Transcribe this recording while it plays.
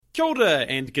Kia ora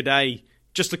and g'day.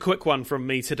 Just a quick one from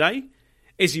me today.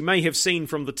 As you may have seen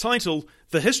from the title,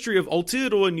 the History of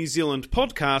Aotearoa New Zealand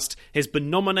podcast has been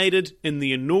nominated in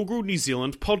the inaugural New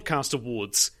Zealand Podcast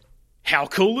Awards. How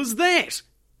cool is that?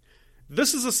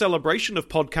 This is a celebration of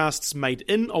podcasts made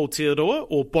in Aotearoa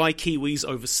or by Kiwis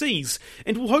overseas,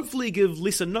 and will hopefully give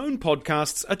lesser known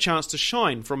podcasts a chance to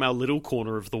shine from our little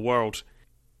corner of the world.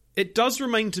 It does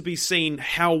remain to be seen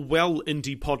how well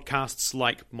indie podcasts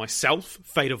like myself,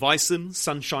 Fate of Ison,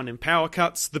 Sunshine and Power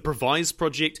Cuts, The Provise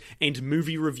Project, and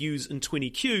Movie Reviews in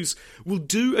 20 Qs will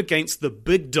do against the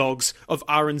big dogs of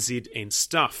RNZ and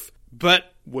stuff.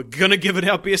 But we're gonna give it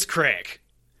our best crack.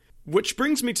 Which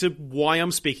brings me to why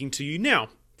I'm speaking to you now.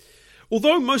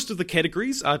 Although most of the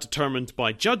categories are determined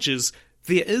by judges,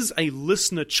 there is a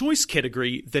listener choice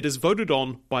category that is voted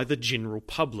on by the general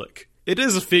public. It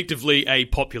is effectively a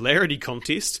popularity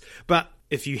contest, but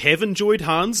if you have enjoyed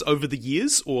Hans over the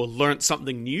years or learnt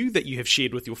something new that you have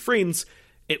shared with your friends,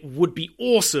 it would be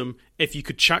awesome if you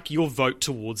could chuck your vote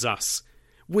towards us.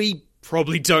 We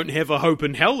probably don't have a hope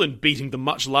in hell in beating the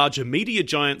much larger media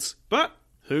giants, but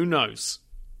who knows?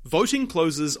 Voting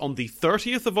closes on the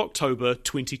 30th of October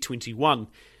 2021,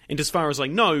 and as far as I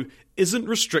know, isn't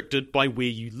restricted by where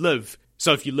you live.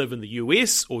 So if you live in the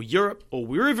US or Europe or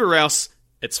wherever else,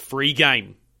 it's free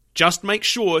game. Just make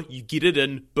sure you get it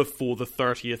in before the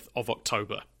 30th of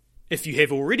October. If you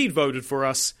have already voted for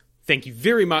us, thank you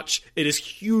very much. It is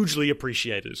hugely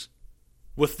appreciated.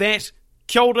 With that,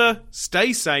 kia ora,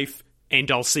 stay safe, and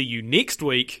I'll see you next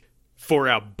week for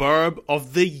our Burb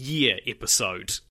of the Year episode.